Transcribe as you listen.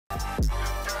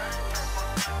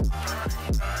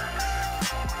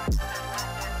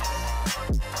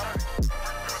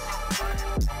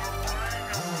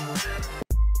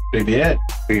Привет.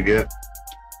 Привет.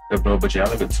 Добро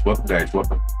пожаловать. Welcome, guys.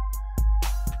 Welcome.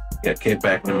 Got Kid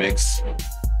back in the mix.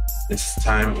 This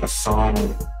time a song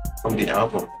from the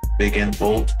album Big and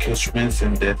Bold, KILLSTRUMENTS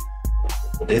and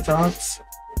DEATHODS.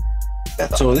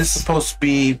 So this is supposed to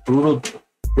be brutal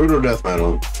death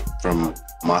metal from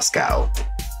Moscow.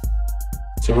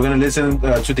 So we're gonna listen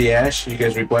to the Ash you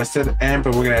guys requested, but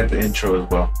we're gonna add the intro as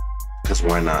well. Cause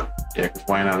why not? Yeah, cause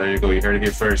why not? There you go. You heard it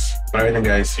here first. All right then,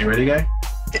 guys. You ready, guy?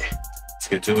 Yeah. Let's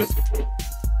get to it.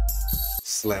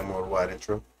 Slam Worldwide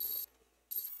intro.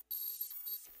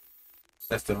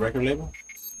 That's the record label.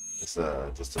 It's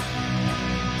just a.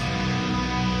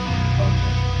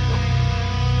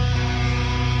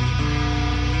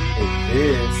 It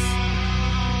is.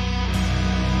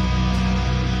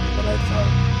 But I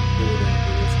thought it would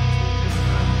this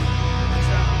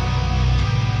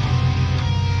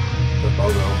the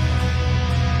logo.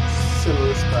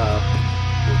 Similar style.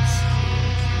 Oops.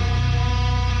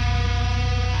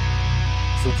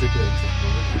 So take it.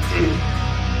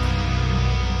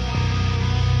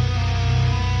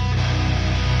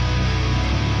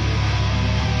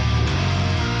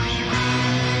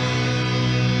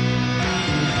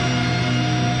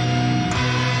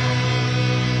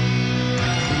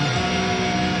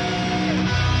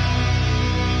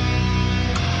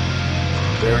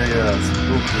 Very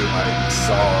spooky, like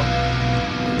Saw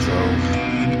intro.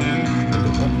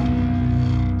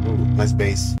 Ooh, nice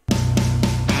bass.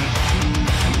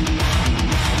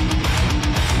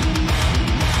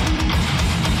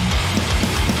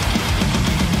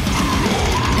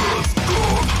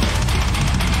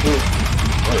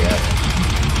 Oh yeah.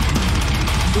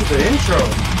 Ooh, the intro.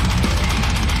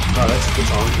 Oh, that's a good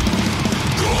song.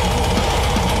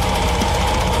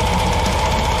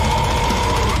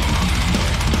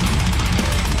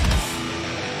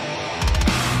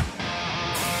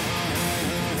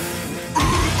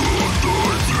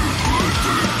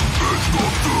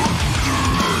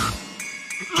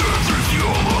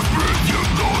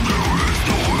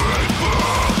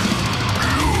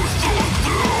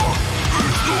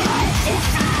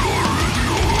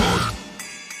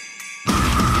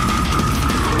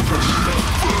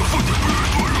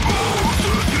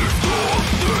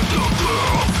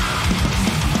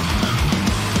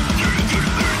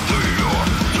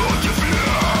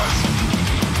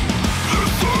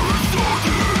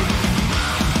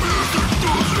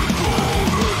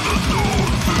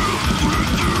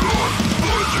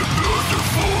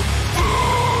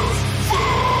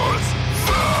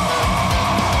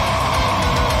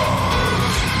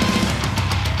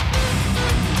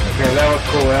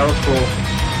 That was cool.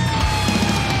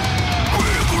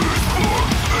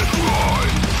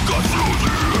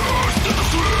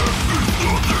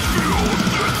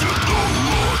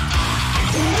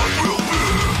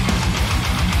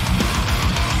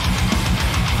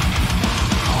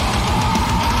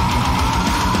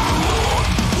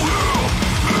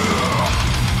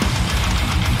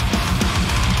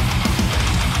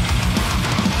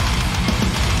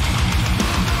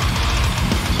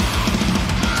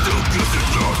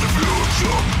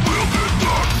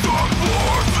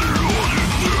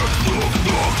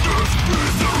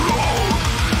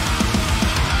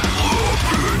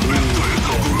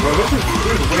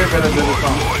 This is way better than the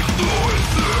song.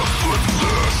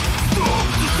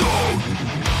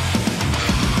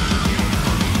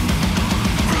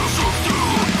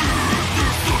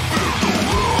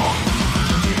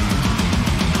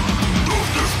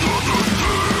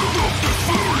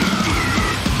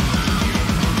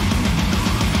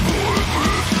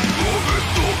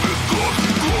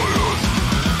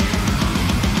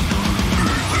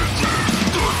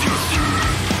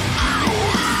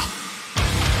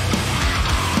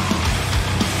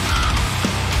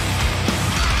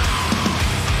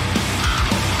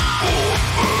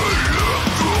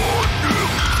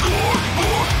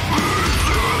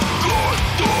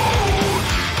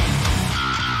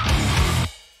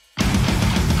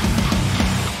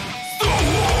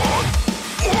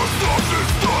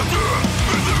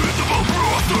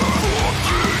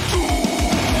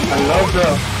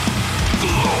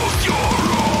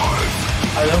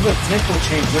 I love the tempo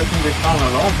change within the song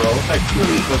alone, bro. It's like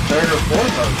the third or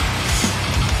fourth of it.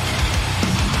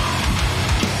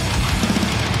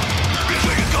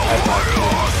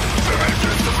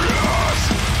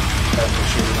 That's for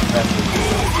sure. That's for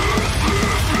sure.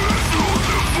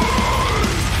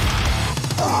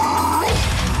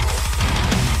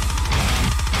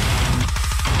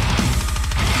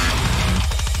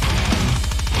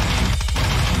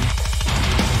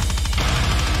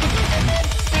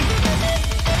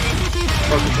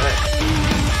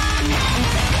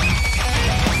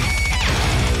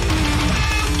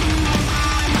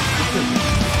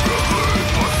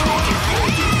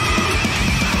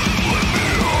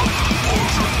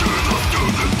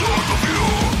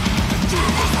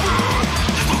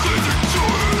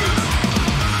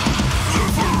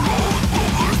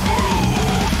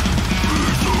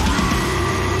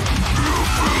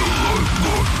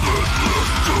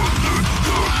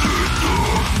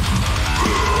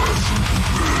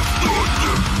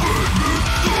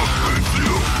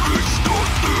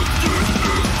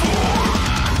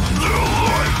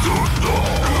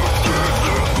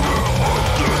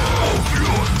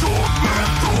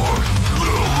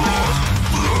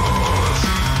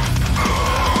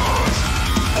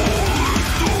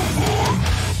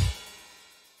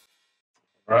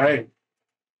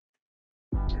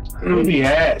 Through the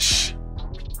Ash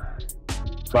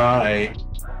by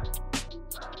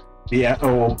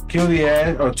Kill the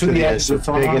Ash or To the Ash. Big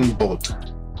and Bolt.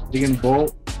 Big and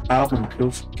Bolt album.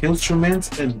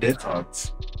 KILLSTRUMENTS and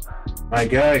DEATHODS. My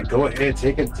guy, go ahead,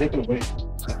 take it away.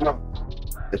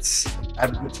 It's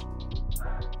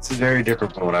very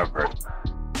different from what I've heard.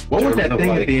 What was that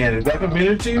thing at the end? Is that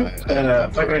familiar to you?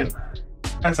 Fucking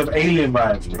had some alien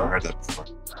vibes. I've never heard that before.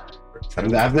 I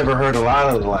mean, I've never heard a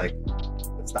lot of like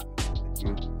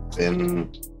in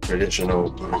traditional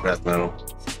death metal.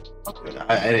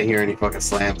 I didn't hear any fucking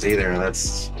slams either, and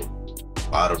that's a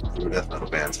lot of death metal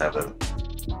bands have that.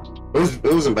 It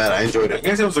wasn't bad. I enjoyed I it.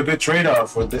 guess it was a good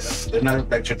trade-off with this. They're not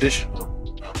like traditional.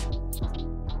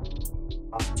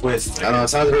 Twist. I know it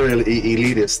sounds very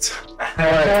elitist.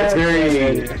 It's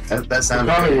very that sounds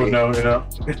Probably very, would know, you know.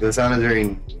 That sounded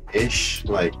very ish.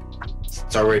 Like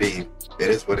it's already. It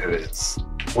is what it is.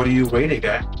 What do you rate it,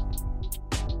 guy?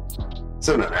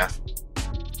 7.5.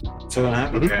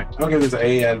 2.5. Okay, I'll give this an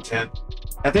 8 out of 10.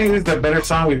 I think this is the better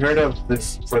song we've heard of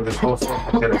this for this whole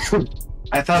song.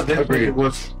 I thought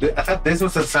this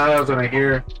was the sound I was gonna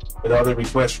hear with all the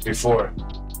requests before.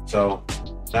 So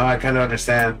now I kind of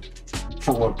understand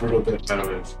what brutal death metal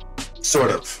is. Sort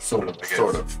of. I guess.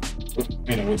 Sort of.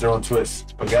 You know, with their own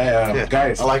twist. But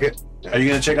guys, I like it. are you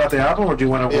gonna check out the album, or do you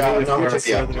want to? Yeah, I'm gonna check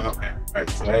the album out. Okay. All right.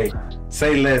 So hey,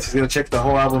 say less. He's gonna check the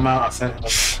whole album out. I'll send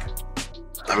it.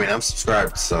 I mean, I'm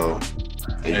subscribed, so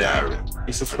Yeah.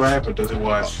 He subscribed but doesn't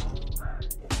watch.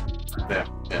 Yeah.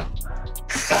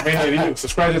 I mean, you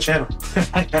subscribe to the channel.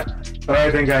 All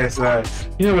right, then, guys.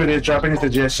 You know what it is. Drop any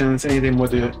suggestions, anything more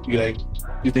that you like,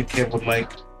 you think Kev would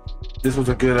like. This was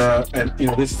a good, and you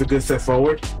know, this is a good step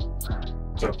forward.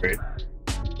 So great.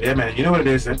 Yeah, man. You know what it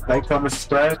is. Like, comment,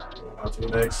 subscribe. On to the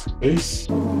next. Peace.